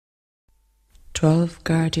12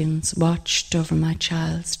 guardians watched over my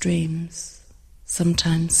child's dreams,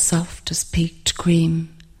 sometimes soft as peaked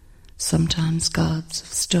cream, sometimes gods of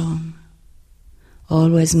stone,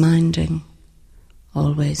 always minding,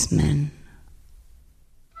 always men.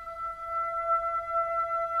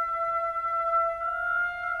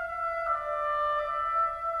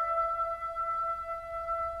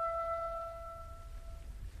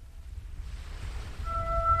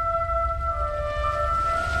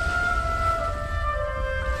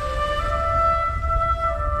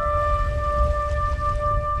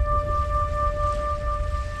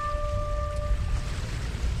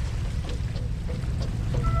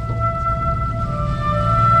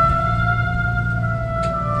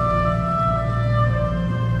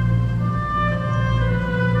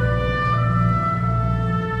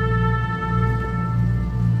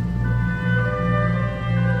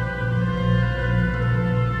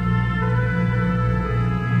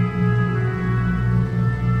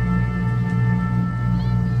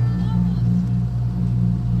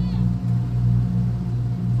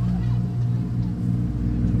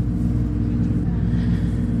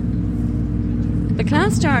 The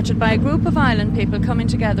class started by a group of island people coming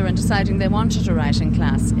together and deciding they wanted a writing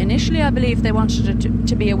class. Initially, I believe they wanted it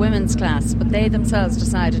to be a women's class, but they themselves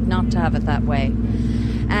decided not to have it that way.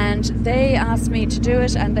 And they asked me to do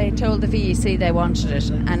it, and they told the VEC they wanted it.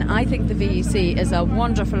 And I think the VEC is a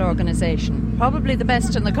wonderful organisation, probably the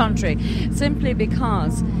best in the country, simply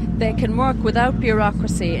because they can work without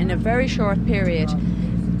bureaucracy in a very short period.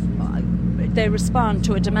 They respond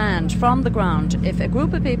to a demand from the ground. If a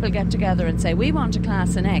group of people get together and say, we want a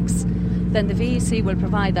class in X, then the VEC will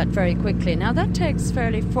provide that very quickly. Now, that takes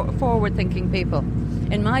fairly forward-thinking people.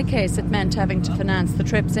 In my case, it meant having to finance the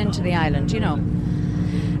trips into the island,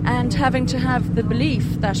 and having to have the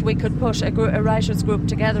belief that we could put a writers' group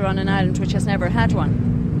together on an island which has never had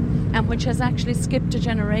one, and which has actually skipped a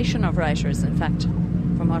generation of writers, in fact,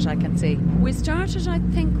 from what I can see. We started, I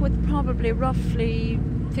think, with probably roughly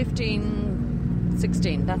 15,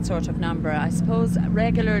 16, that sort of number. I suppose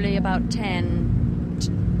regularly about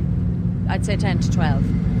 10, I'd say 10 to 12.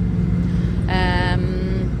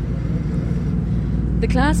 The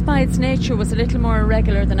class by its nature was a little more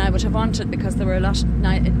irregular than I would have wanted, because there were a lot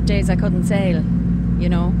of days I couldn't sail,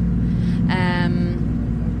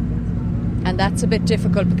 and that's a bit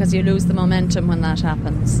difficult because you lose the momentum when that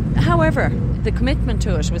happens. However, the commitment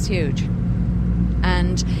to it was huge.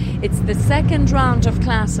 And it's the second round of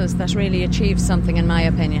classes that really achieves something, in my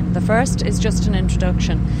opinion. The first is just an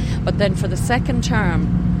introduction, but then for the second term,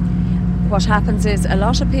 what happens is a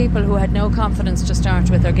lot of people who had no confidence to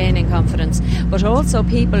start with are gaining confidence, but also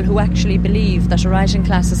people who actually believe that a writing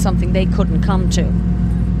class is something they couldn't come to.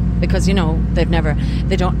 Because, they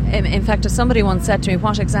don't. In fact, as somebody once said to me,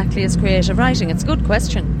 what exactly is creative writing? It's a good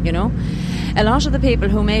question, A lot of the people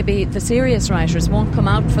who may be the serious writers won't come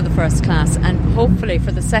out for the first class, and hopefully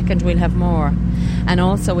for the second we'll have more. And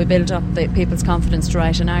also we build up the people's confidence to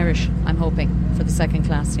write in Irish, I'm hoping, for the second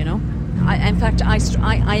class,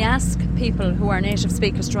 I ask people who are native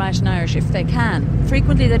speakers to write in Irish if they can.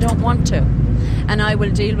 Frequently they don't want to. And I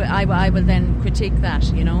will then critique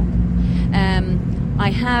that, I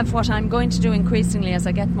have what I'm going to do increasingly as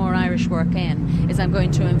I get more Irish work in, is I'm going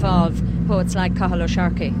to involve poets like Cathal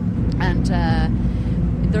O'Sharkey. And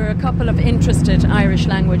there are a couple of interested Irish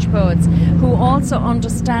language poets who also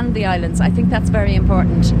understand the islands. I think that's very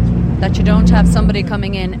important, that you don't have somebody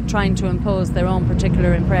coming in trying to impose their own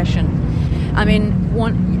particular impression.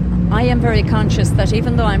 I am very conscious that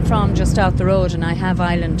even though I'm from just out the road and I have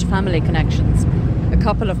island family connections, a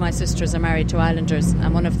couple of my sisters are married to islanders,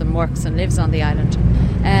 and one of them works and lives on the island,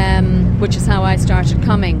 which is how I started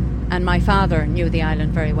coming, and my father knew the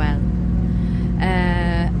island very well.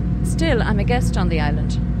 Still, I'm a guest on the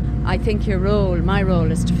island. I think my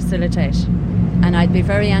role is to facilitate, and I'd be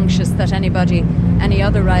very anxious that any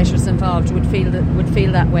other writers involved would feel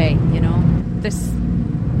that way, This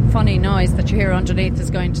funny noise that you hear underneath is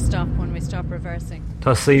going to stop when we stop reversing.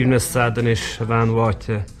 Tá síbhnas sadanis a bhean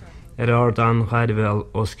bháite, ard an ghaidhbhil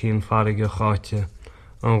os cín farige cháte,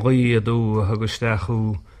 an ghuí a dú agus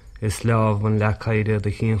steachú is leabh an lecaide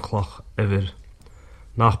de cín cloch iver.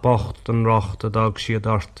 Nach bocht an rocht a dag siad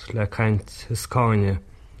art le caint is cáine,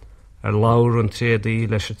 laur an trédaí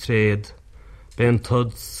leis a tréad, ben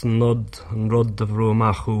tuds an nod an rud a bhrú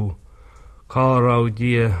amachú, cá rá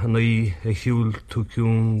dia an í a hiúl tú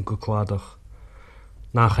ciún go cladach,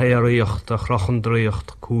 nach éiríocht a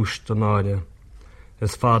chrochandríocht cúist an áide,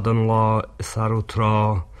 is fad an lá is arú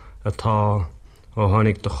trá atá ó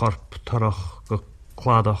tháinig de chorp tarach go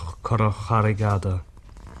cladach corach charigada.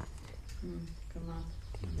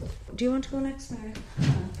 Do you want to go next, Mary?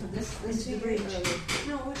 This is the bridge.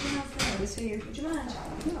 No, what do you have there? This here. Would you mind?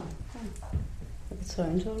 No. It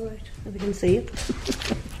sounds all right. If you can see it.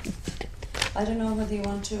 I don't know whether you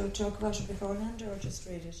want to talk about it beforehand or just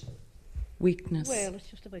read it. Weakness. Well, it's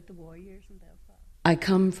just about the war years in Belfast. I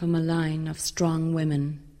come from a line of strong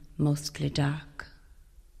women, mostly dark,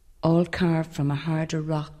 all carved from a harder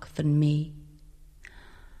rock than me.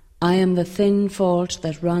 I am the thin fault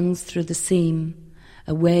that runs through the seam,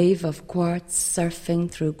 a wave of quartz surfing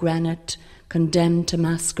through granite, condemned to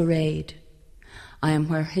masquerade. I am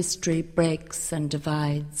where history breaks and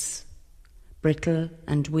divides. Brittle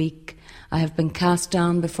and weak, I have been cast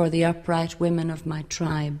down before the upright women of my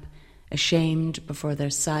tribe, ashamed before their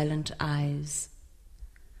silent eyes.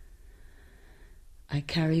 I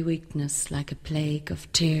carry weakness like a plague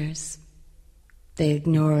of tears. They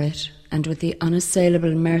ignore it, and with the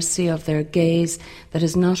unassailable mercy of their gaze that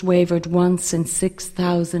has not wavered once in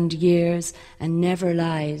 6,000 years and never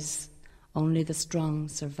lies, only the strong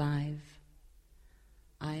survive.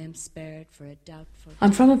 I am spared for a doubtful...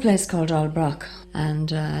 I'm from a place called Albrock,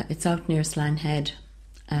 and it's out near Sline Head,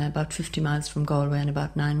 about 50 miles from Galway and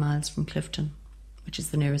about 9 miles from Clifton, which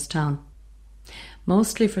is the nearest town.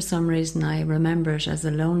 Mostly for some reason I remember it as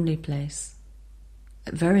a lonely place,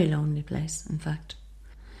 a very lonely place, in fact.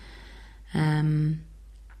 I'm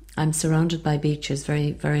surrounded by beaches,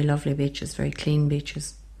 very, very lovely beaches, very clean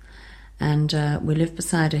beaches. And we live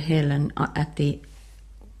beside a hill, and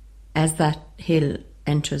as that hill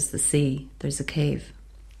enters the sea, there's a cave.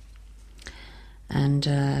 And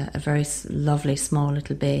a very lovely small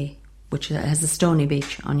little bay, which has a stony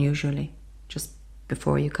beach, unusually, just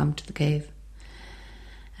before you come to the cave.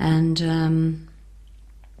 And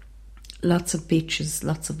lots of beaches,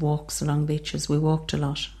 lots of walks along beaches. We walked a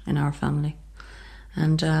lot in our family.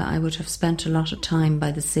 And I would have spent a lot of time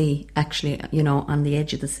by the sea, actually, on the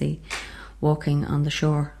edge of the sea, walking on the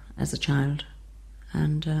shore as a child.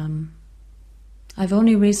 And I've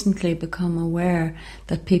only recently become aware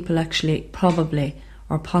that people actually probably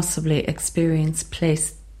or possibly experience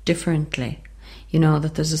place differently.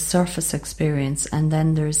 That there's a surface experience and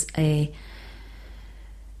then there's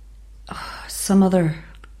some other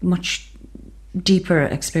much deeper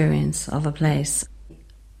experience of a place.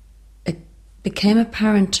 It became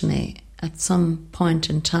apparent to me at some point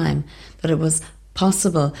in time that it was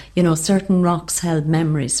possible, certain rocks held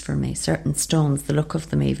memories for me, certain stones, the look of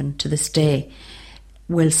them even to this day,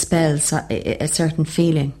 will spell a certain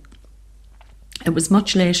feeling. It was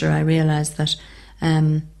much later I realised that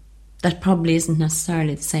that probably isn't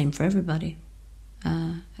necessarily the same for everybody.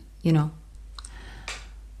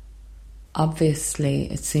 Obviously,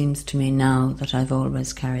 it seems to me now that I've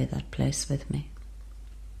always carried that place with me.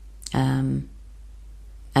 And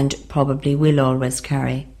probably will always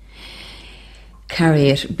carry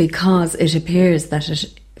it because it appears that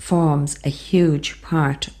it forms a huge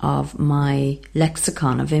part of my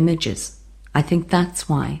lexicon of images. I think that's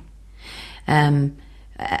why.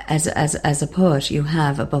 As a poet, you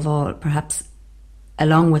have, above all, perhaps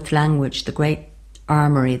along with language, the great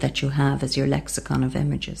armoury that you have as your lexicon of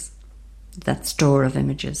images, that store of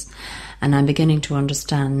images. And I'm beginning to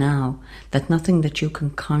understand now that nothing that you can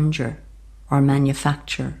conjure or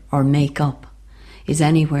manufacture or make up is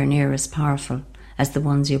anywhere near as powerful as the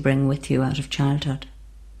ones you bring with you out of childhood.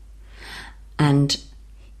 And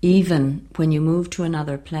even when you move to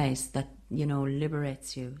another place that,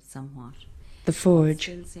 liberates you somewhat, the forge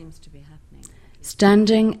still seems to be happening.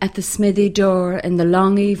 Standing at the smithy door in the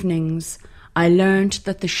long evenings, I learned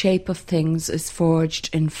that the shape of things is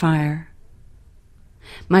forged in fire.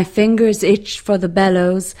 My fingers itched for the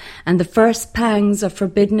bellows, and the first pangs of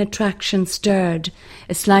forbidden attraction stirred,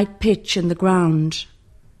 a slight pitch in the ground.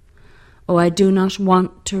 Oh, I do not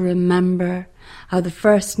want to remember how the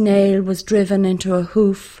first nail was driven into a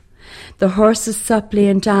hoof, the horse's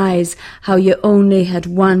suppliant eyes, how you only had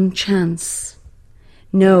one chance.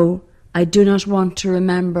 No, I do not want to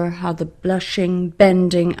remember how the blushing,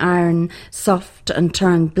 bending iron soft and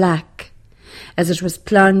turned black, as it was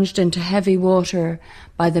plunged into heavy water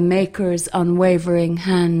by the Maker's unwavering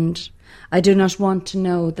hand. I do not want to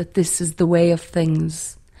know that this is the way of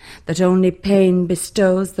things, that only pain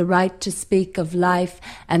bestows the right to speak of life,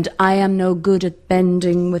 and I am no good at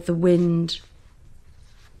bending with the wind.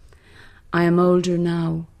 I am older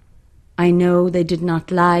now. I know they did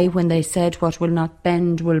not lie when they said what will not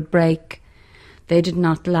bend will break. They did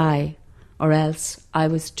not lie, or else I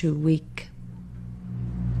was too weak.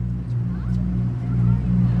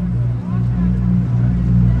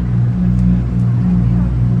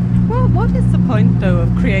 Well, what is the point, though,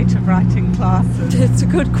 of creative writing classes? It's a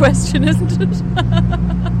good question, isn't it?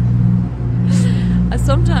 I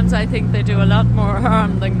sometimes I think they do a lot more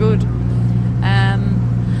harm than good.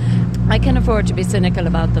 I can afford to be cynical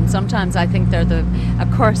about them. Sometimes I think they're a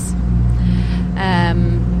curse.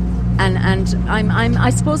 And I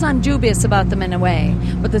suppose I'm dubious about them in a way,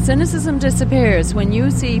 but the cynicism disappears when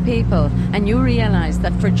you see people and you realise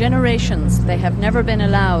that for generations they have never been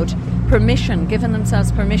allowed given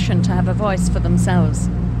themselves permission to have a voice for themselves.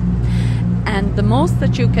 And the most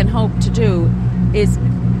that you can hope to do is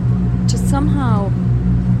to somehow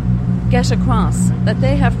get across that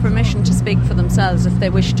they have permission to speak for themselves if they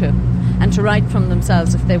wish to, and to write from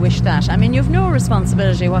themselves if they wish that. I mean, you've no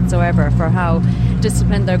responsibility whatsoever for how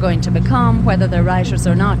disciplined they're going to become, whether they're writers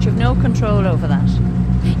or not. You've no control over that.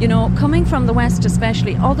 You know, coming from the West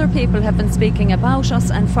especially, other people have been speaking about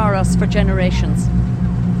us and for us for generations,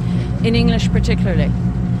 in English particularly.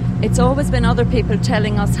 It's always been other people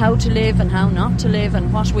telling us how to live and how not to live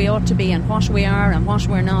and what we ought to be and what we are and what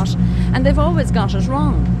we're not. And they've always got it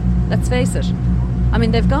wrong, let's face it. I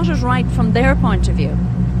mean, they've got it right from their point of view.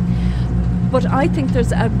 But I think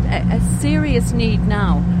there's a serious need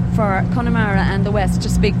now for Connemara and the West to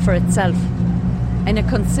speak for itself in a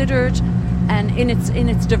considered and in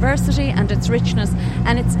its diversity and its richness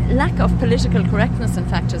and its lack of political correctness, in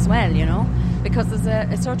fact, as well, you know, because there's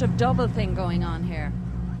a sort of double thing going on here.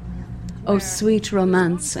 Oh, sweet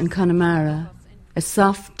romance in Connemara, a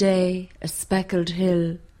soft day, a speckled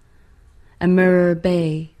hill, a mirror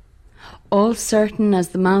bay, all certain as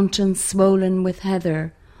the mountains swollen with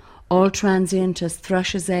heather, all transient as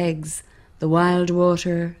thrushes' eggs, the wild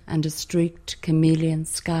water and a streaked chameleon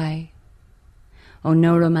sky. Oh,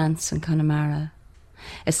 no romance in Connemara.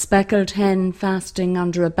 A speckled hen fasting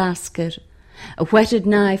under a basket, a whetted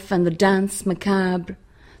knife and the dance macabre,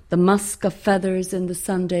 the musk of feathers in the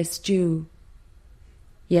Sunday stew.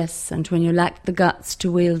 Yes, and when you lack the guts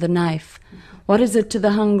to wield the knife, what is it to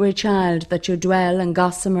the hungry child that you dwell in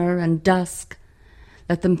gossamer and dusk?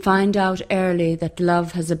 Let them find out early that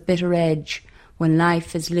love has a bitter edge when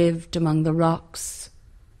life is lived among the rocks.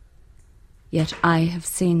 Yet I have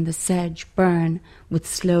seen the sedge burn with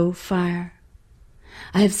slow fire.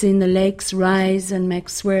 I have seen the lakes rise and make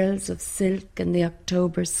swirls of silk in the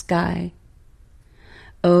October sky.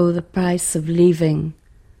 Oh, the price of leaving,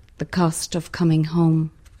 the cost of coming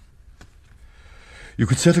home. You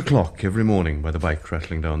could set a clock every morning by the bike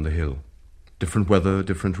rattling down the hill. Different weather,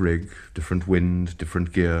 different rig, different wind,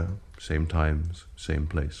 different gear, same times, same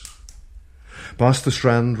place. Past the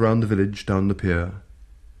Strand, round the village, down the pier.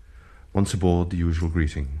 Once aboard, the usual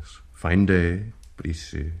greetings. Fine day,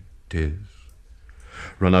 brise, 'tis.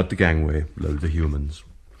 Run out the gangway, load the humans.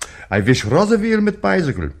 I wish Rosaville mit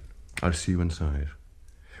bicycle. I'll see you inside.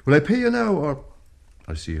 Will I pay you now, or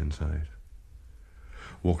I'll see you inside.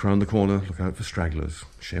 Walk round the corner, look out for stragglers.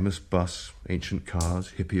 Seamus bus, ancient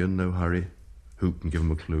cars, hippie and no hurry. Hoop and give 'em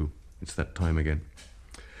a clue. It's that time again.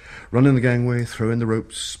 Run in the gangway, throw in the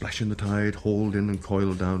ropes, splash in the tide, hauled in and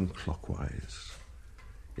coiled down clockwise.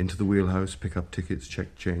 Into the wheelhouse, pick up tickets,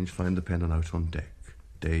 check change, find the pen and out on deck.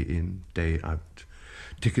 Day in, day out.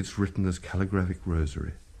 Tickets written as calligraphic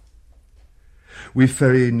rosary. We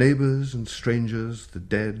ferry neighbours and strangers, the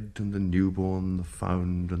dead and the newborn, the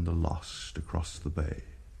found and the lost across the bay,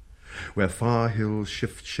 where far hills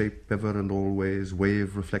shift shape ever and always,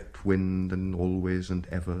 wave reflect wind, and always and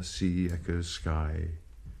ever sea echoes sky,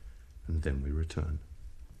 and then we return.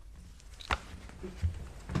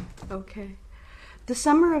 Okay. The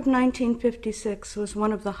summer of 1956 was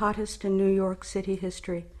one of the hottest in New York City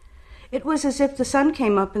history. It was as if the sun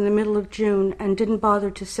came up in the middle of June and didn't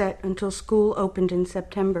bother to set until school opened in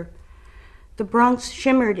September. The Bronx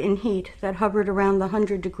shimmered in heat that hovered around the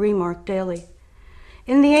 100-degree mark daily.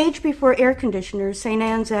 In the age before air conditioners, St.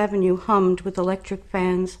 Anne's Avenue hummed with electric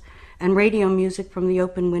fans and radio music from the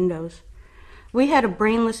open windows. We had a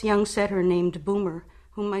brainless young setter named Boomer,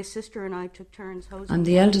 whom my sister and I took turns hosing. I'm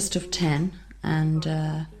the eldest of 10,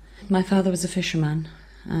 and my father was a fisherman,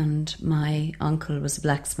 and my uncle was a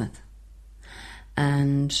blacksmith.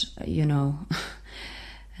 And, you know,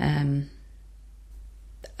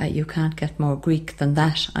 you can't get more Greek than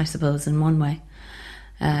that, I suppose, in one way.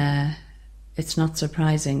 It's not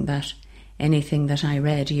surprising that anything that I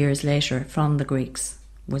read years later from the Greeks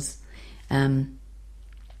was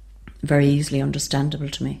very easily understandable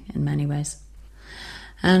to me in many ways.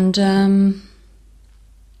 And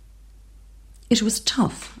it was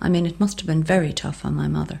tough. I mean, it must have been very tough on my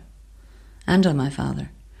mother and on my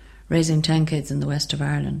father, raising 10 kids in the west of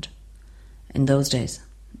Ireland in those days.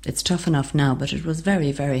 It's tough enough now, but it was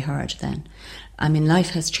very, very hard then. I mean,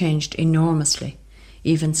 life has changed enormously,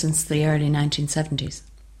 even since the early 1970s.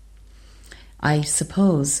 I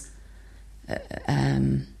suppose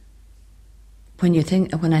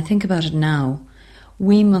when I think about it now,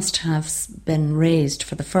 we must have been raised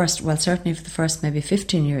certainly for the first maybe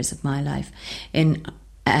 15 years of my life in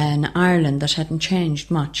an Ireland that hadn't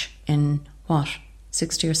changed much in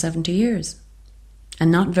 60 or 70 years,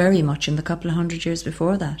 and not very much in the couple of 100 years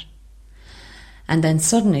before that. And then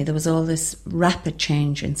suddenly there was all this rapid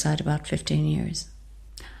change inside about 15 years.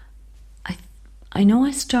 I know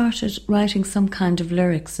I started writing some kind of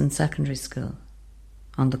lyrics in secondary school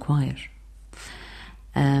on the quiet.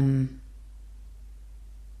 And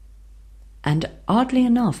oddly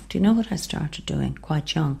enough, do you know what I started doing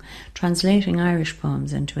quite young? Translating Irish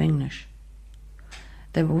poems into English.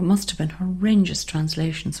 There must have been horrendous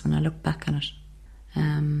translations when I look back on it.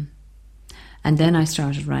 And then I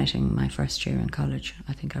started writing my first year in college.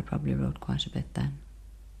 I think I probably wrote quite a bit then.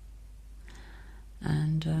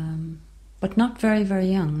 And but not very, very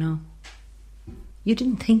young, no. You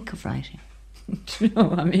didn't think of writing.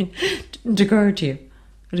 No, I mean, it didn't occur to you.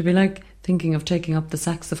 It'd be like thinking of taking up the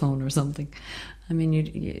saxophone or something. I mean,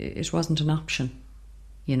 it wasn't an option,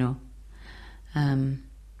 you know.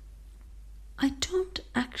 I don't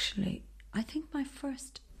actually. I think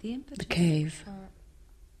the cave.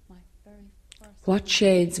 What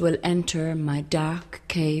shades will enter my dark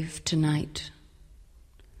cave tonight?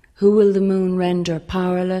 Who will the moon render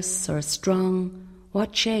powerless or strong?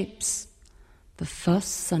 What shapes? The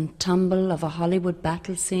fuss and tumble of a Hollywood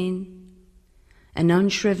battle scene? An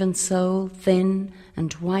unshriven soul, thin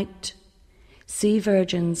and white? Sea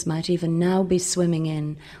virgins might even now be swimming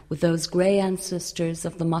in with those grey ancestors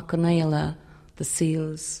of the Maconaila, the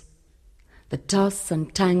seals. The toss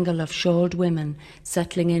and tangle of shoaled women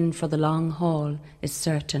settling in for the long haul is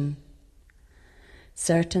certain.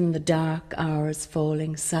 Certain the dark hours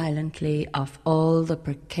falling silently off all the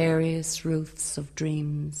precarious roofs of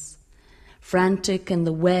dreams. Frantic in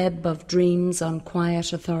the web of dreams on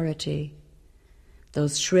quiet authority.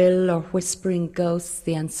 Those shrill or whispering ghosts,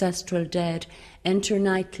 the ancestral dead, enter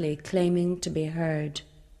nightly claiming to be heard.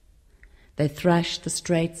 They thrash the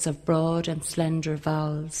straits of broad and slender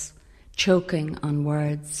vowels, choking on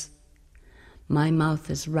words. My mouth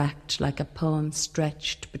is racked like a poem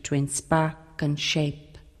stretched between spark and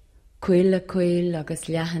shape. Cuil a cuil agus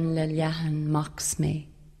leahan le leahan mocks me.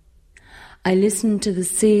 I listen to the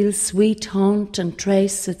seal's sweet haunt and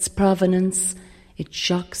trace its provenance. It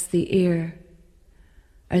shocks the ear.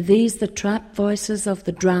 Are these the trap voices of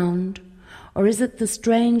the drowned, or is it the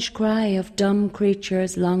strange cry of dumb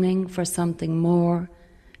creatures longing for something more,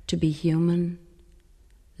 to be human,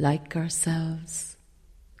 like ourselves?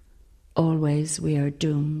 Always we are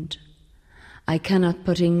doomed. I cannot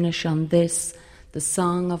put English on this, the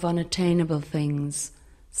song of unattainable things,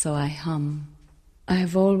 so I hum. I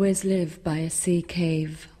have always lived by a sea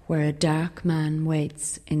cave where a dark man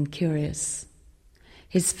waits incurious.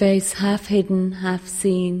 His face half hidden, half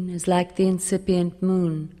seen, is like the incipient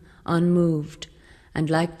moon, unmoved, and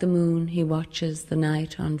like the moon he watches the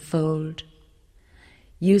night unfold.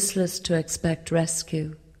 Useless to expect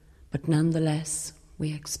rescue, but nonetheless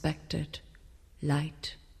we expected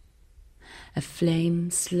light. A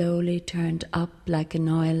flame slowly turned up like an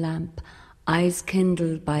oil lamp, eyes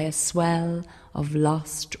kindled by a swell of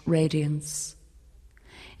lost radiance.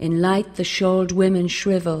 In light the shoaled women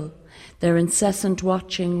shrivel, their incessant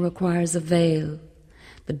watching requires a veil.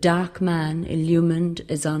 The dark man, illumined,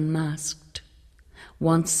 is unmasked.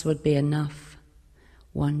 Once would be enough.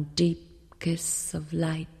 One deep kiss of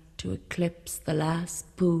light to eclipse the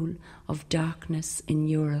last pool of darkness in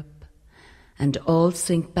Europe, and all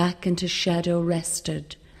sink back into shadow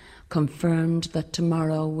rested, confirmed that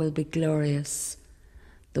tomorrow will be glorious.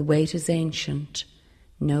 The wait is ancient.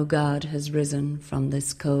 No god has risen from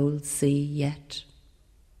this cold sea yet.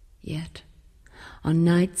 Yet, on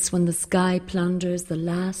nights when the sky plunders the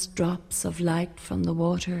last drops of light from the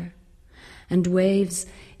water, and waves,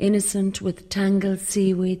 innocent with tangled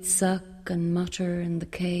seaweed, suck and mutter in the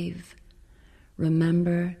cave,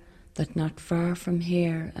 remember that not far from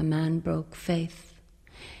here a man broke faith.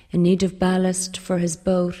 In need of ballast for his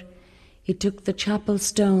boat, he took the chapel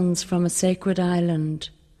stones from a sacred island.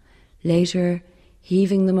 Later,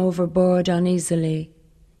 heaving them overboard uneasily,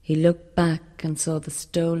 he looked back and saw the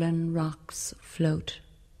stolen rocks float.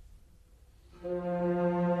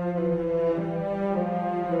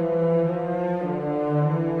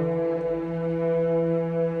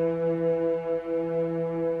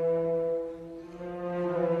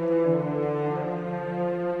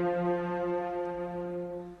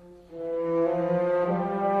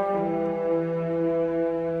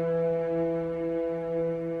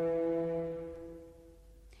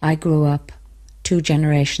 I grew up 2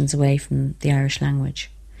 generations away from the Irish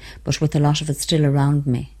language, but with a lot of it still around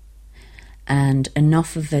me. and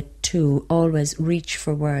enough of it to always reach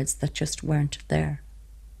for words that just weren't there.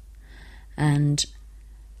 And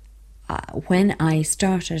when I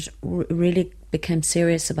started, really became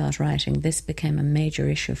serious about writing, this became a major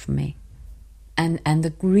issue for me. And the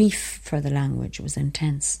grief for the language was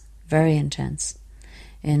intense, very intense.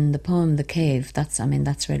 In the poem The Cave, that's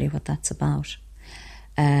really what that's about.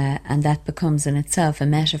 And that becomes in itself a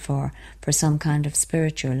metaphor for some kind of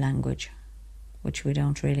spiritual language, which we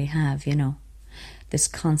don't really have, you know. This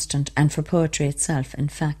constant, and for poetry itself, in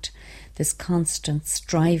fact, this constant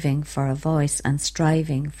striving for a voice and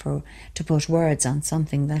striving to put words on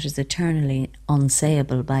something that is eternally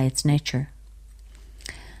unsayable by its nature.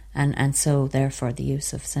 And so, therefore, the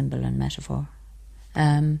use of symbol and metaphor.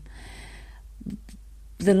 The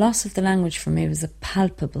loss of the language for me was a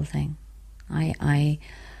palpable thing. I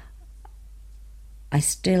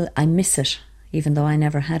miss it, even though I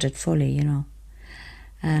never had it fully, you know.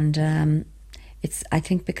 And it's, I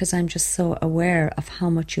think, because I'm just so aware of how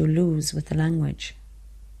much you lose with the language.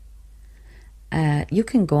 You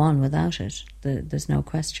can go on without it, there's no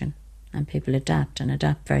question, and people adapt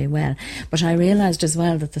very well. But I realised as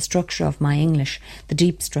well that the structure of my English, the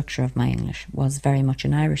deep structure of my English, was very much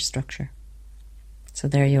an Irish structure. So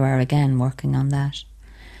there you are again, working on that.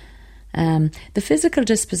 The physical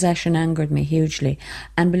dispossession angered me hugely,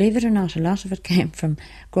 and believe it or not, a lot of it came from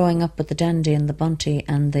growing up with the Dandy and the Bunty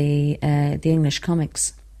and the English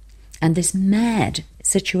comics, and this mad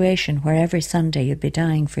situation where every Sunday you'd be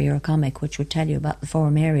dying for your comic, which would tell you about the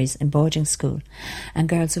Four Marys in boarding school, and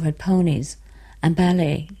girls who had ponies and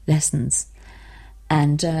ballet lessons.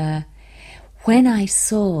 And when I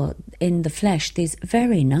saw in the flesh these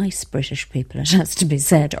very nice British people, it has to be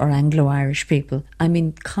said, or Anglo-Irish people, I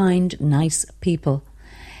mean kind, nice people,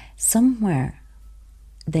 somewhere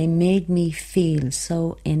they made me feel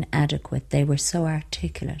so inadequate. They were so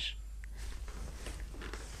articulate.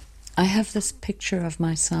 I have this picture of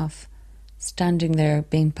myself standing there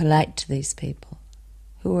being polite to these people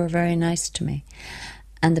who were very nice to me.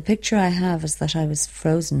 And the picture I have is that I was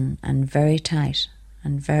frozen and very tight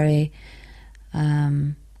and very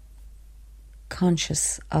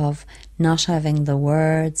conscious of not having the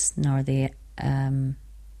words nor the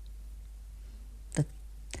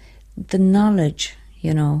knowledge,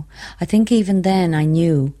 you know. I think even then I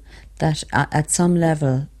knew that at some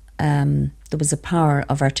level there was a power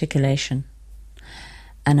of articulation,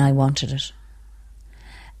 and I wanted it.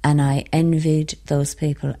 And I envied those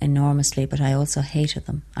people enormously, but I also hated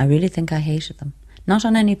them. I really think I hated them. Not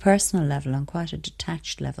on any personal level, on quite a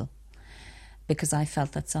detached level, because I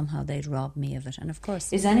felt that somehow they'd rob me of it. And of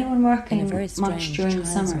course, is anyone working in a very much during the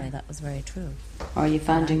summer? Way, that was very true. Or are you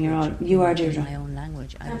finding you are doing my own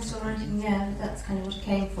language? I'm still writing. Yeah, that's kind of what it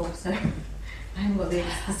came for. So I haven't got the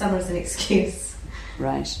summer as an excuse.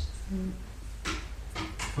 Right.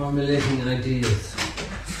 Formulating ideas.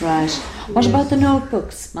 Right. What about the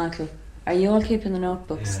notebooks, Michael? Are you all keeping the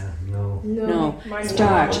notebooks? Yeah, no. No.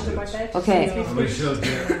 Start. Okay.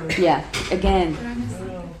 Yeah. Again.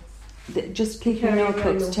 Just keep your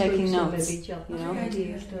notebooks, taking notes. You know.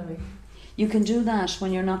 You can do that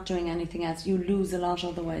when you're not doing anything else. You lose a lot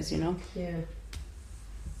otherwise, you know. Yeah.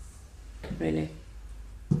 Really.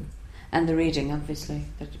 And the reading, obviously,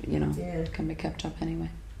 that can be kept up anyway.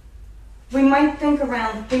 We might think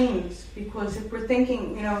around themes, because if we're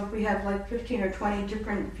thinking, if we have like 15 or 20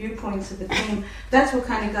 different viewpoints of the theme, that's what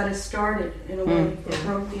kind of got us started, in a way. It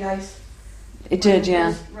broke the ice. It did,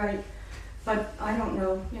 yeah. Right. But I don't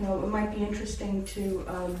know, it might be interesting to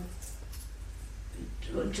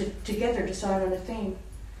together decide on a theme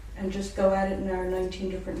and just go at it in our 19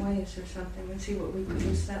 different ways or something and see what we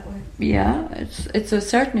produce that way. Yeah, it's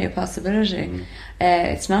certainly a possibility.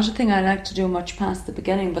 It's not a thing I like to do much past the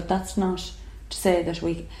beginning, but that's not to say that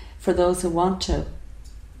for those who want to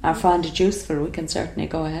or find it useful, we can certainly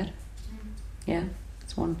go ahead. Yeah,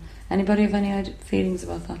 it's one. Anybody have any feelings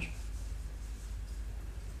about that?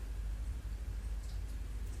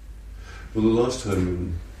 Well, the last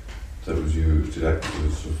time that was used, it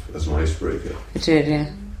acted as an icebreaker. It did,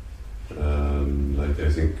 yeah. I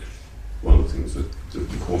think one of the things that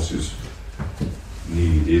the courses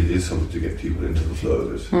need is something to get people into the flow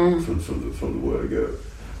of it from the word go,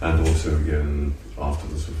 and also again after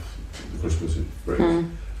the Christmas break, you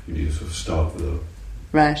need to start with a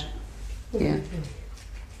right. Yeah.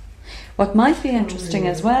 What might be interesting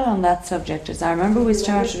as well on that subject is, I remember we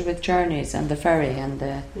started with journeys and the ferry and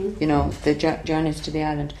the journeys to the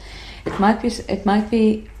island. It might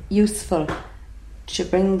be useful to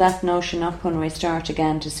bring that notion up when we start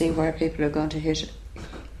again, to see where people are going to hit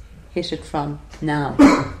it from now.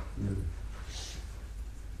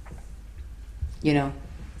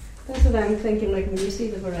 That's what I'm thinking, like when you see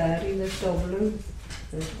the variety, there's Dublin,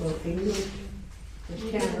 there's England,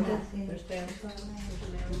 there's Canada, there's Belfast.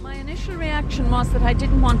 My initial reaction was that I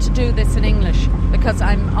didn't want to do this in English because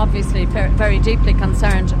I'm obviously very deeply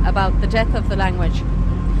concerned about the death of the language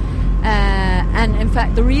and in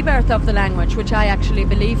fact the rebirth of the language, which I actually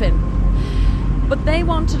believe in. But they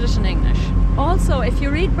wanted it in English. Also, if you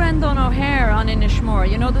read Brendan O'Hare on Inishmore,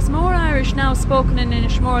 you know there's more Irish now spoken in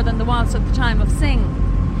Inishmore than there was at the time of Sing.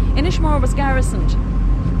 Inishmore was garrisoned.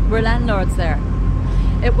 We're landlords there.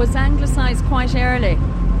 It was anglicised quite early.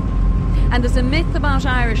 And there's a myth about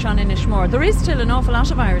Irish on Inishmore. There is still an awful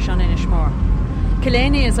lot of Irish on Inishmore.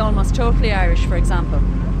 Killaney is almost totally Irish, for example.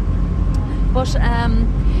 But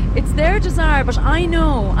it's their desire. But I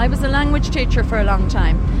know, I was a language teacher for a long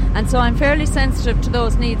time, and so I'm fairly sensitive to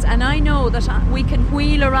those needs. And I know that we can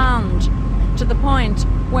wheel around to the point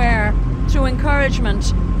where, through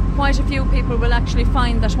encouragement, quite a few people will actually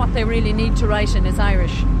find that what they really need to write in is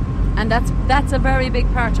Irish. And that's a very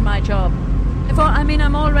big part of my job.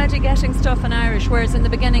 I'm already getting stuff in Irish, whereas in the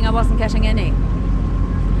beginning I wasn't getting any.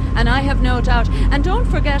 And I have no doubt. And don't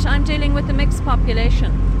forget, I'm dealing with a mixed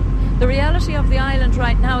population. The reality of the island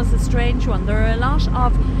right now is a strange one. There are a lot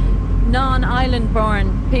of non-island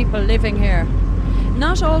born people living here.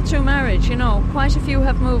 Not all through marriage, you know. Quite a few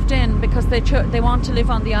have moved in because they want to live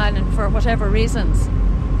on the island for whatever reasons.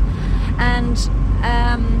 And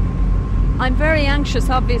I'm very anxious,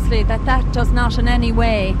 obviously, that does not in any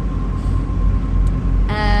way...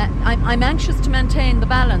 I'm anxious to maintain the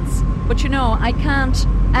balance, but you know, I can't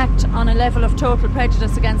act on a level of total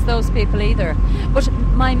prejudice against those people either. But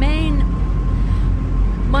my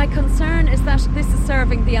concern is that this is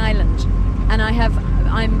serving the island, and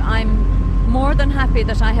I'm more than happy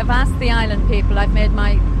that I have asked the island people. I've made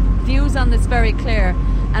my views on this very clear,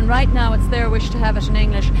 and right now it's their wish to have it in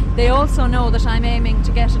English. They also know that I'm aiming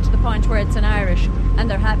to get it to the point where it's in Irish, and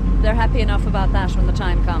they're happy enough about that when the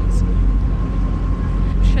time comes.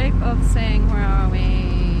 Shape of Saying, where are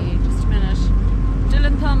we? Just a minute.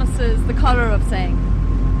 Dylan Thomas's The Colour of Saying.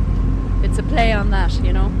 It's a play on that,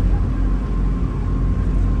 you know.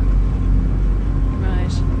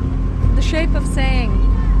 Right. The Shape of Saying.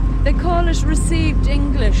 They call it received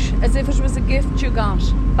English, as if it was a gift you got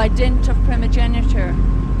by dint of primogeniture.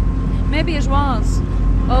 Maybe it was.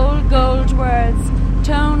 Old gold words,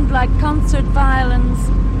 toned like concert violins,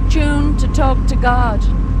 tuned to talk to God.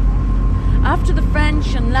 After the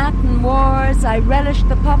French and Latin wars, I relished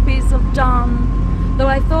the poppies of dawn, though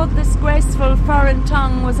I thought this graceful foreign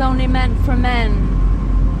tongue was only meant for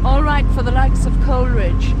men. All right for the likes of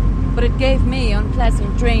Coleridge, but it gave me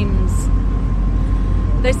unpleasant dreams.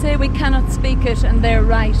 They say we cannot speak it, and they're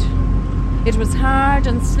right. It was hard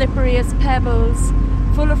and slippery as pebbles,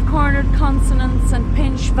 full of cornered consonants and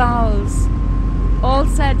pinch vowels, all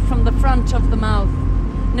said from the front of the mouth.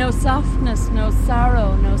 No softness, no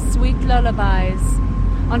sorrow, no sweet lullabies,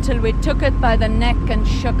 until we took it by the neck and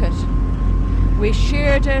shook it. We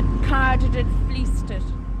sheared it, carded it, fleeced it,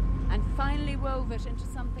 and finally wove it into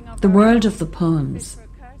something of... The world of the poems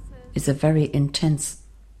is a very intense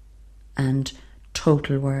and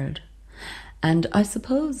total world. And I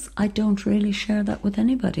suppose I don't really share that with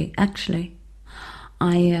anybody, actually.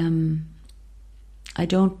 I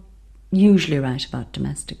don't usually write about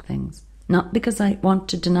domestic things. Not because I want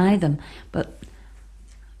to deny them, but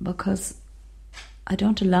because I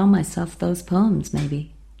don't allow myself those poems,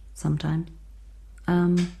 maybe, sometimes.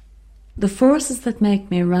 The forces that make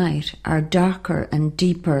me write are darker and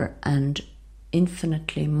deeper and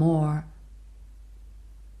infinitely more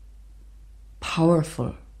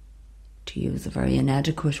powerful, to use a very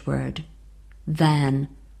inadequate word, than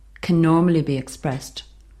can normally be expressed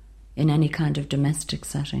in any kind of domestic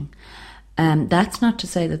setting. That's not to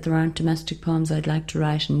say that there aren't domestic poems I'd like to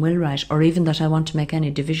write and will write, or even that I want to make any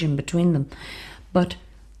division between them. But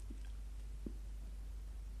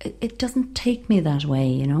it doesn't take me that way,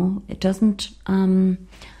 you know. It doesn't,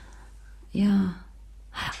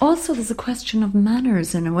 Also, there's a question of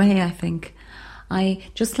manners in a way, I think. I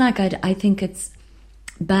think it's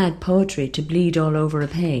bad poetry to bleed all over a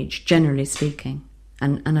page, generally speaking.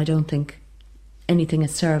 And I don't think anything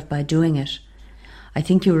is served by doing it. I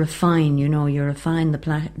think you refine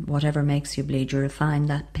whatever makes you bleed, you refine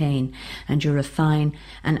that pain, and you refine,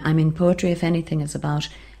 and I mean, poetry, if anything, is about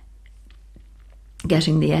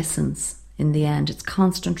getting the essence in the end. It's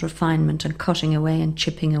constant refinement and cutting away and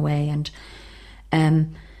chipping away, and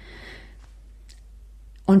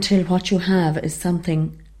until what you have is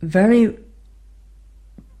something very,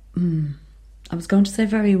 I was going to say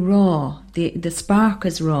very raw. The spark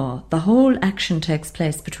is raw. The whole action takes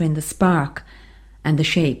place between the spark and the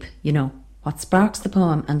shape, you know, What sparks the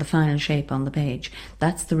poem and the final shape on the page.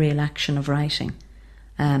 That's the real action of writing.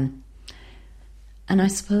 And I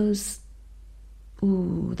suppose,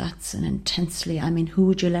 that's an intensely... I mean, who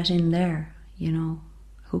would you let in there, you know?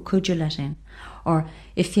 Who could you let in? Or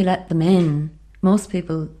if you let them in, most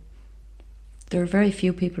people... There are very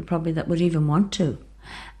few people probably that would even want to.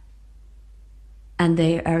 And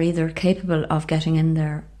they are either capable of getting in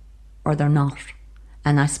there or they're not.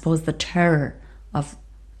 And I suppose the terror of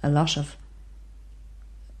a lot of...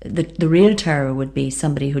 The real terror would be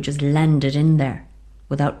somebody who just landed in there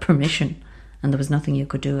without permission and there was nothing you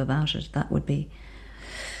could do about it. That would be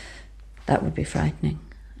frightening.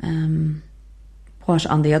 What,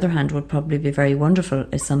 on the other hand, would probably be very wonderful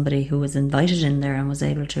is somebody who was invited in there and was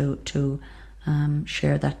able to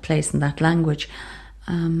share that place and that language.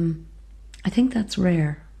 I think that's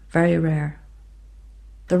rare, very rare.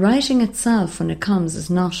 The writing itself, when it comes, is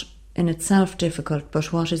not in itself difficult,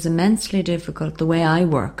 but what is immensely difficult, the way I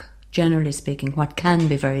work, generally speaking, what can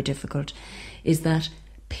be very difficult, is that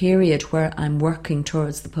period where I'm working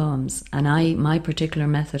towards the poems. And my particular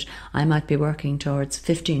method, I might be working towards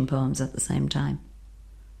 15 poems at the same time.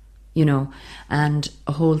 You know, and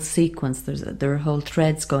a whole sequence, there are whole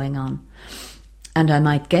threads going on. And I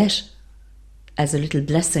might get, as a little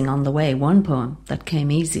blessing on the way, one poem that came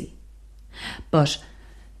easy. But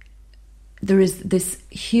there is this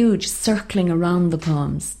huge circling around the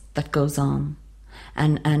poems that goes on,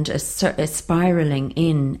 and a spiralling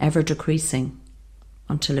in, ever decreasing,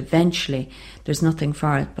 until eventually there's nothing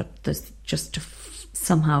for it but there's just to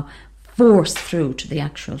somehow force through to the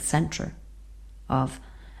actual centre of,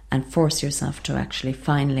 and force yourself to actually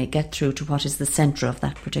finally get through to what is the centre of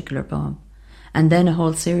that particular poem. And then a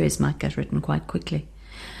whole series might get written quite quickly.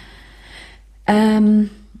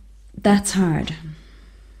 That's hard,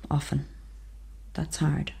 often. That's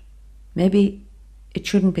hard. Maybe it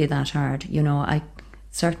shouldn't be that hard. You know,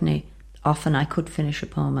 often I could finish a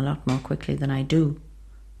poem a lot more quickly than I do.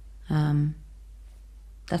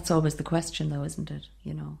 That's always the question, though, isn't it?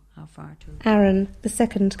 You know, how far to... Aaron, the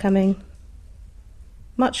second coming.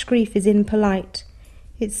 Much grief is impolite.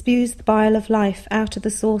 It spews the bile of life out of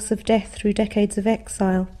the source of death through decades of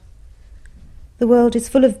exile. The world is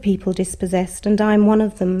full of people dispossessed, and I'm one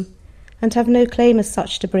of them, and have no claim as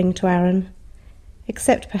such to bring to Aaron,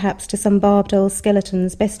 except perhaps to some barbed old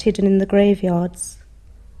skeletons best hidden in the graveyards.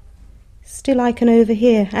 Still I can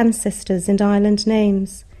overhear ancestors and island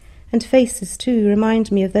names, and faces too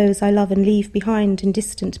remind me of those I love and leave behind in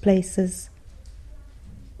distant places.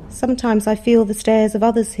 Sometimes I feel the stares of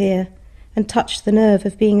others here, and touch the nerve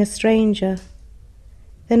of being a stranger.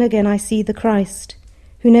 Then again I see the Christ,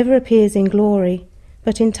 who never appears in glory,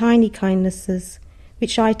 but in tiny kindnesses,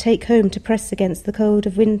 which I take home to press against the cold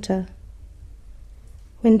of winter.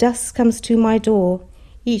 When dusk comes to my door,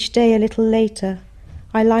 each day a little later,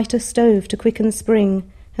 I light a stove to quicken spring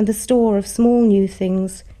and the store of small new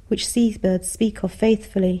things which seabirds speak of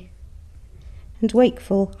faithfully. And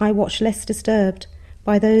wakeful I watch less disturbed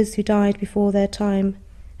by those who died before their time,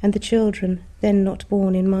 and the children then not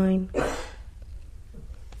born in mine.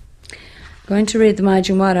 Going to read the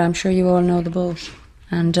Majumwara. I'm sure you all know the boat,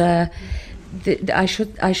 and I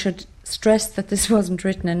should stress that this wasn't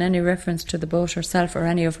written in any reference to the boat herself or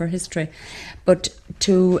any of her history, but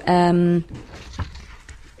to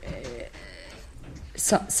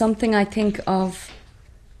something I think of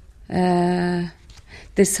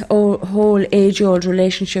this whole age-old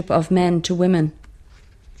relationship of men to women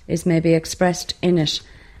is maybe expressed in it.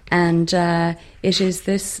 And it is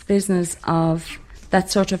this business of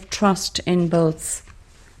that sort of trust in boats.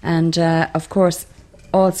 And, of course,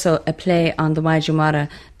 also a play on the Majumwara,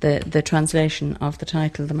 the translation of the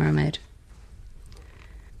title, The Mermaid.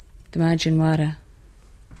 The Majumwara.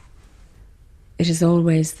 It is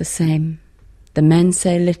always the same. The men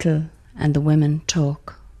say little and the women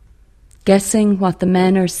talk, guessing what the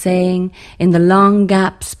men are saying in the long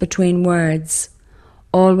gaps between words,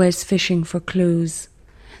 always fishing for clues.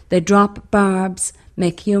 They drop barbs,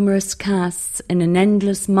 make humorous casts in an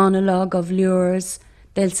endless monologue of lures.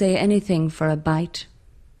 They'll say anything for a bite.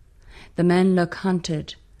 The men look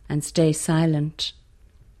hunted and stay silent.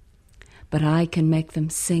 But I can make them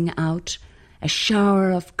sing out a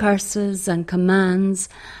shower of curses and commands.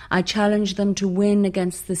 I challenge them to win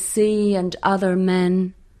against the sea and other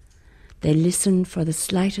men. They listen for the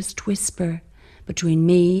slightest whisper between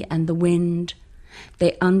me and the wind.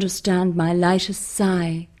 They understand my lightest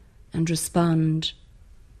sigh and respond.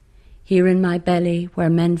 Here in my belly, where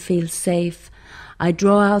men feel safe, I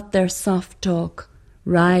draw out their soft talk,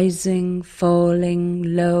 rising, falling,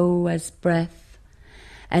 low as breath,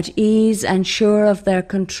 at ease and sure of their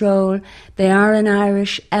control. They are in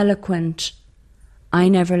Irish eloquent. I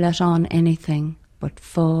never let on anything but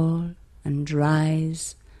fall and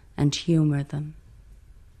rise and humour them.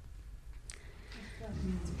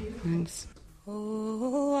 Thanks.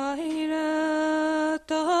 Oh, Ira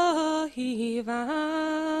Dahivan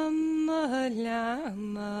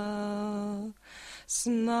Lama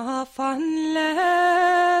Snafan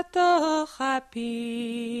Leto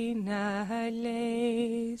Happy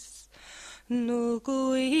Nales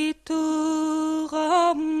Nuguitu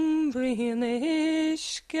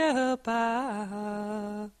Rambrinish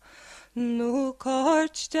Gaba Nu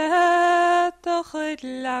korchte doch het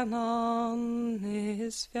lanon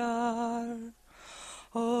is fjár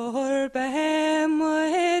Orbe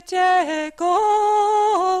muite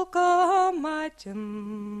gol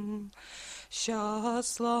gomatum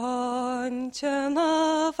Shaslonchen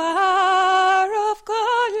of our of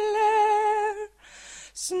Galler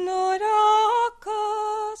Snoraka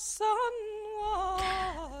sunwa.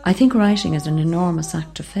 I think writing is an enormous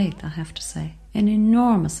act of faith, I have to say. An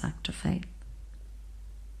enormous act of faith.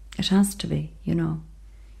 It has to be, you know.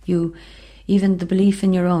 Even the belief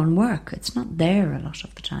in your own work, it's not there a lot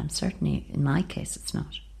of the time. Certainly, in my case, it's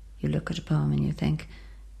not. You look at a poem and you think,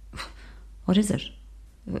 what is it?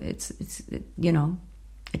 It's you know,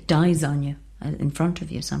 it dies on you, in front of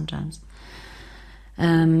you sometimes.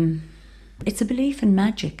 It's a belief in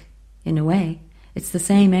magic, in a way. It's the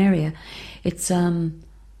same area. It's, and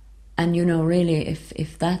you know, really,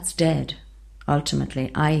 if that's dead,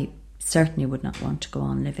 ultimately, I certainly would not want to go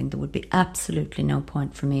on living. There would be absolutely no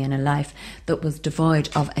point for me in a life that was devoid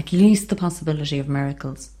of at least the possibility of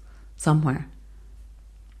miracles somewhere.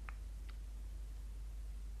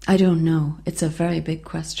 I don't know. It's a very big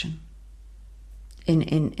question.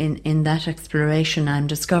 In that exploration, I'm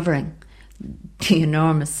discovering the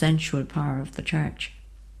enormous sensual power of the church.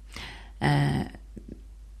 Not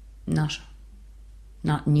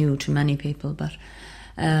new to many people, but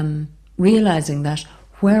realising that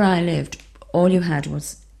where I lived, all you had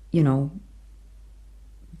was, you know,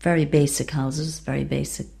 very basic houses, very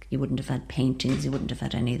basic. You wouldn't have had paintings, you wouldn't have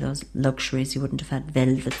had any of those luxuries, you wouldn't have had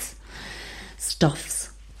velvets, stuffs.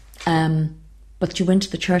 But you went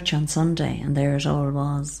to the church on Sunday and there it all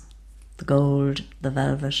was. The gold, the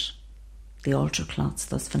velvet, the altar cloths,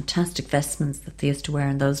 those fantastic vestments that they used to wear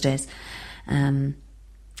in those days.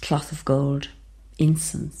 Cloth of gold,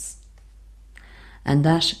 incense. And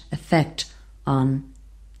that effect on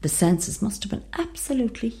the senses must have been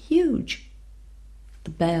absolutely huge. The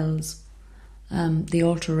bells, the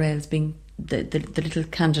altar rails being the little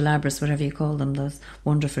candelabras, whatever you call them, those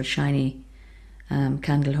wonderful shiny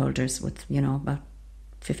candle holders with, you know, about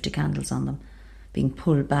 50 candles on them, being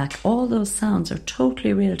pulled back. All those sounds are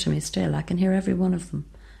totally real to me still. I can hear every one of them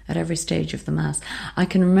at every stage of the Mass. I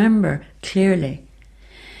can remember clearly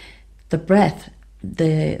the breath,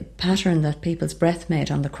 the pattern that people's breath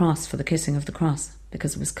made on the cross for the kissing of the cross,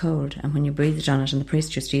 because it was cold, and when you breathed on it, and the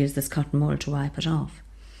priest used to use this cotton wool to wipe it off.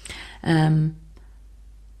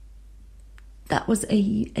 That was a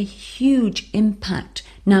huge impact.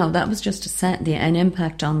 Now, that was just an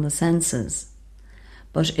impact on the senses,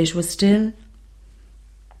 but it was still,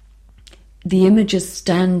 the images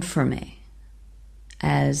stand for me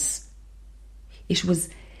as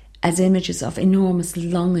images of enormous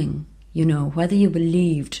longing, you know, whether you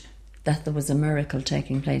believed that there was a miracle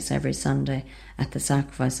taking place every Sunday at the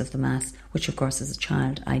sacrifice of the Mass, which of course as a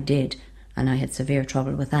child I did, and I had severe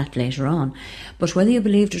trouble with that later on. But whether you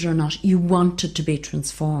believed it or not, you wanted to be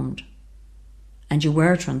transformed. And you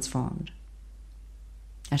were transformed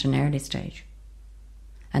at an early stage.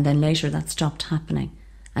 And then later that stopped happening,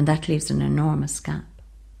 and that leaves an enormous gap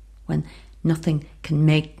when nothing can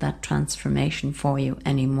make that transformation for you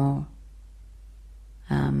anymore.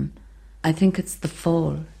 I think it's the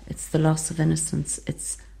fall, it's the loss of innocence,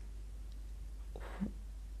 it's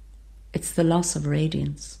the loss of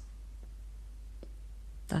radiance.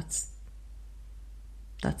 That's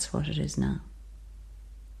what it is now.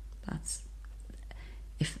 That's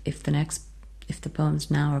if the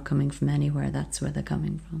poems now are coming from anywhere, that's where they're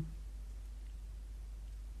coming from.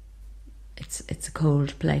 It's a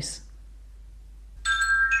cold place.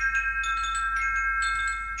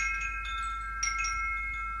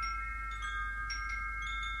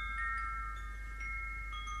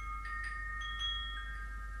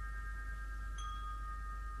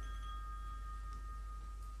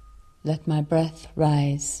 Let my breath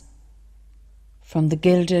rise from the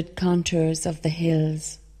gilded contours of the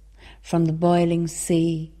hills, from the boiling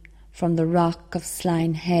sea, from the rock of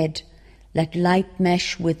Slane Head. Let light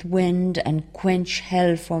mesh with wind and quench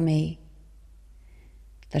hell for me.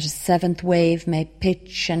 that a seventh wave may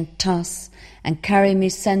pitch and toss and carry me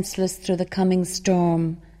senseless through the coming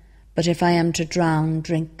storm, but if I am to drown,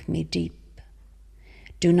 drink me deep.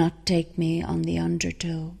 Do not take me on the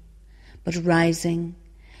undertow, but rising,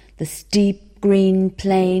 the steep green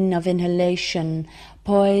plain of inhalation,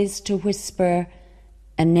 poised to whisper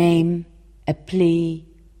a name, a plea,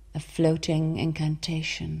 a floating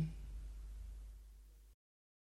incantation.